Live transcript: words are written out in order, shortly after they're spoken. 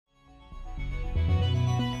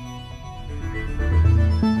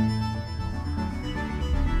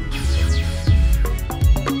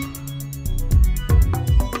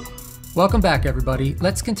Welcome back, everybody.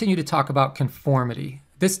 Let's continue to talk about conformity.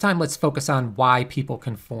 This time, let's focus on why people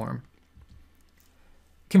conform.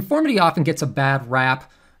 Conformity often gets a bad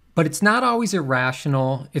rap, but it's not always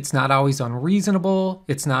irrational, it's not always unreasonable,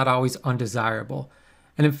 it's not always undesirable.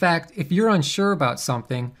 And in fact, if you're unsure about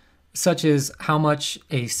something, such as how much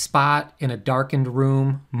a spot in a darkened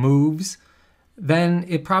room moves, then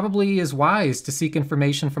it probably is wise to seek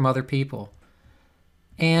information from other people.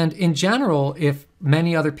 And in general, if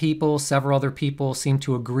many other people, several other people seem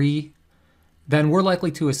to agree, then we're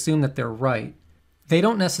likely to assume that they're right. They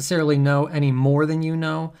don't necessarily know any more than you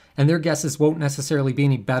know, and their guesses won't necessarily be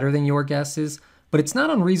any better than your guesses, but it's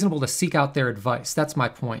not unreasonable to seek out their advice. That's my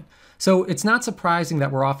point. So it's not surprising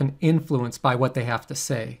that we're often influenced by what they have to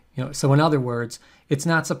say. So in other words, it's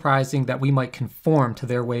not surprising that we might conform to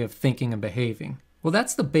their way of thinking and behaving. Well,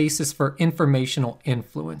 that's the basis for informational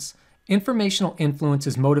influence. Informational influence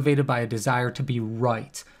is motivated by a desire to be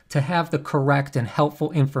right, to have the correct and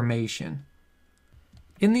helpful information.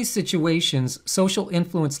 In these situations, social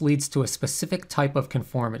influence leads to a specific type of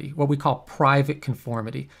conformity, what we call private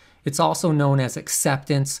conformity. It's also known as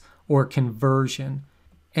acceptance or conversion.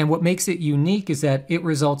 And what makes it unique is that it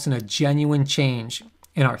results in a genuine change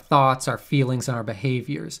in our thoughts, our feelings, and our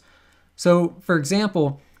behaviors. So, for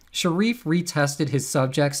example, Sharif retested his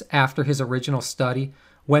subjects after his original study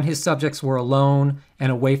when his subjects were alone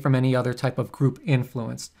and away from any other type of group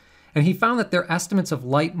influence. And he found that their estimates of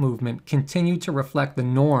light movement continued to reflect the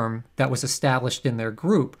norm that was established in their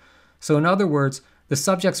group. So in other words, the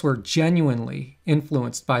subjects were genuinely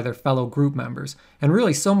influenced by their fellow group members, and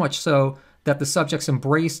really so much so that the subjects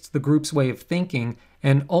embraced the group's way of thinking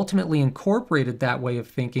and ultimately incorporated that way of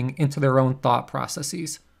thinking into their own thought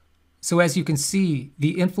processes. So as you can see,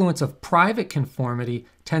 the influence of private conformity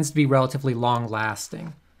tends to be relatively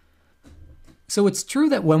long-lasting. So it's true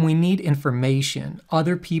that when we need information,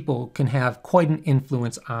 other people can have quite an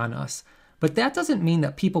influence on us. But that doesn't mean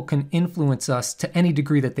that people can influence us to any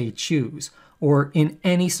degree that they choose, or in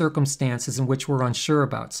any circumstances in which we're unsure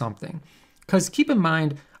about something. Because keep in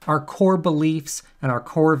mind, our core beliefs and our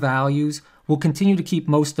core values will continue to keep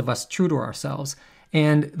most of us true to ourselves.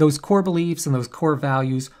 And those core beliefs and those core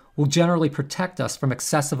values will generally protect us from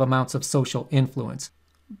excessive amounts of social influence.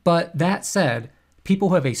 But that said, people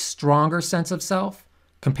who have a stronger sense of self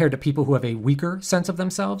compared to people who have a weaker sense of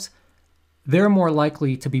themselves, they're more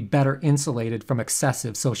likely to be better insulated from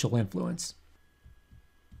excessive social influence.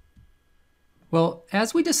 Well,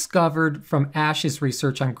 as we discovered from Ash's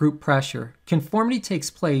research on group pressure, conformity takes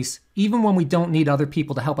place even when we don't need other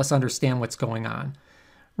people to help us understand what's going on.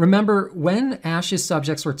 Remember, when Ash's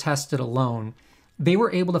subjects were tested alone, they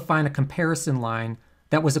were able to find a comparison line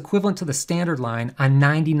that was equivalent to the standard line on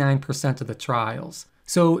 99% of the trials.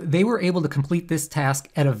 So they were able to complete this task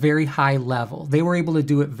at a very high level. They were able to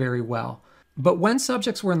do it very well. But when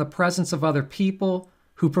subjects were in the presence of other people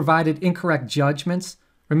who provided incorrect judgments,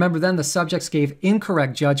 remember then the subjects gave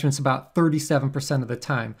incorrect judgments about 37% of the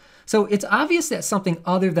time. So it's obvious that something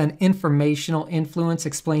other than informational influence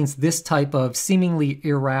explains this type of seemingly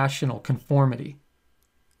irrational conformity.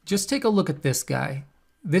 Just take a look at this guy.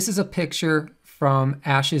 This is a picture from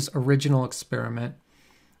Ash's original experiment.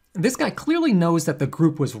 This guy clearly knows that the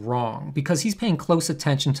group was wrong because he's paying close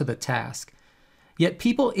attention to the task. Yet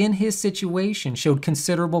people in his situation showed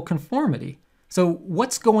considerable conformity. So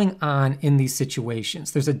what's going on in these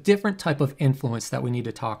situations? There's a different type of influence that we need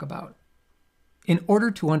to talk about. In order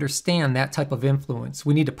to understand that type of influence,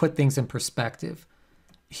 we need to put things in perspective.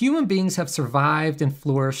 Human beings have survived and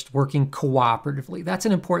flourished working cooperatively. That's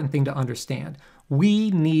an important thing to understand. We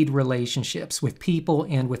need relationships with people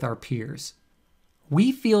and with our peers.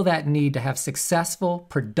 We feel that need to have successful,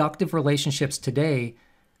 productive relationships today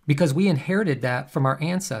because we inherited that from our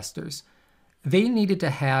ancestors. They needed to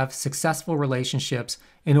have successful relationships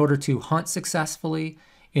in order to hunt successfully,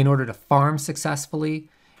 in order to farm successfully,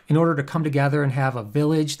 in order to come together and have a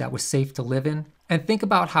village that was safe to live in. And think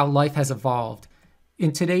about how life has evolved.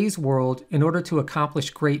 In today's world, in order to accomplish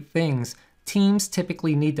great things, teams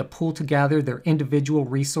typically need to pull together their individual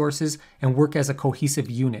resources and work as a cohesive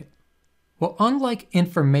unit. Well, unlike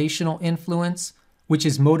informational influence, which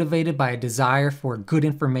is motivated by a desire for good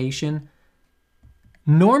information,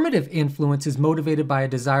 normative influence is motivated by a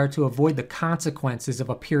desire to avoid the consequences of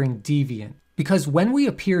appearing deviant. Because when we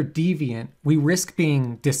appear deviant, we risk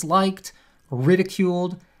being disliked,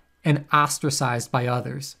 ridiculed, and ostracized by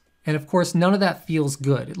others. And of course, none of that feels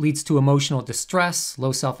good. It leads to emotional distress,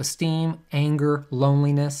 low self-esteem, anger,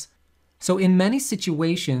 loneliness. So in many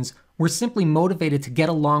situations, we're simply motivated to get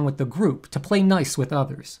along with the group, to play nice with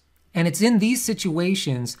others. And it's in these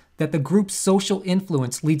situations that the group's social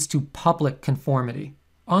influence leads to public conformity.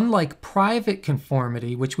 Unlike private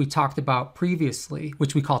conformity, which we talked about previously,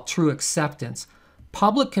 which we call true acceptance,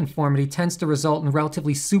 public conformity tends to result in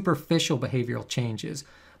relatively superficial behavioral changes,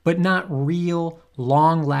 but not real,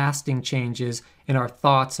 long-lasting changes in our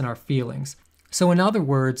thoughts and our feelings. So in other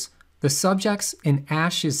words, the subjects in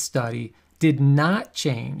Ash's study did not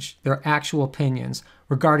change their actual opinions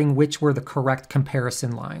regarding which were the correct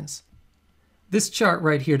comparison lines. This chart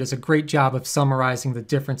right here does a great job of summarizing the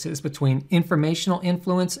differences between informational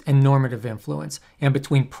influence and normative influence, and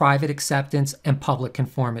between private acceptance and public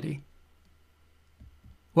conformity.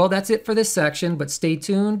 Well, that's it for this section, but stay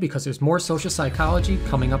tuned because there's more social psychology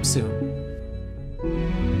coming up soon.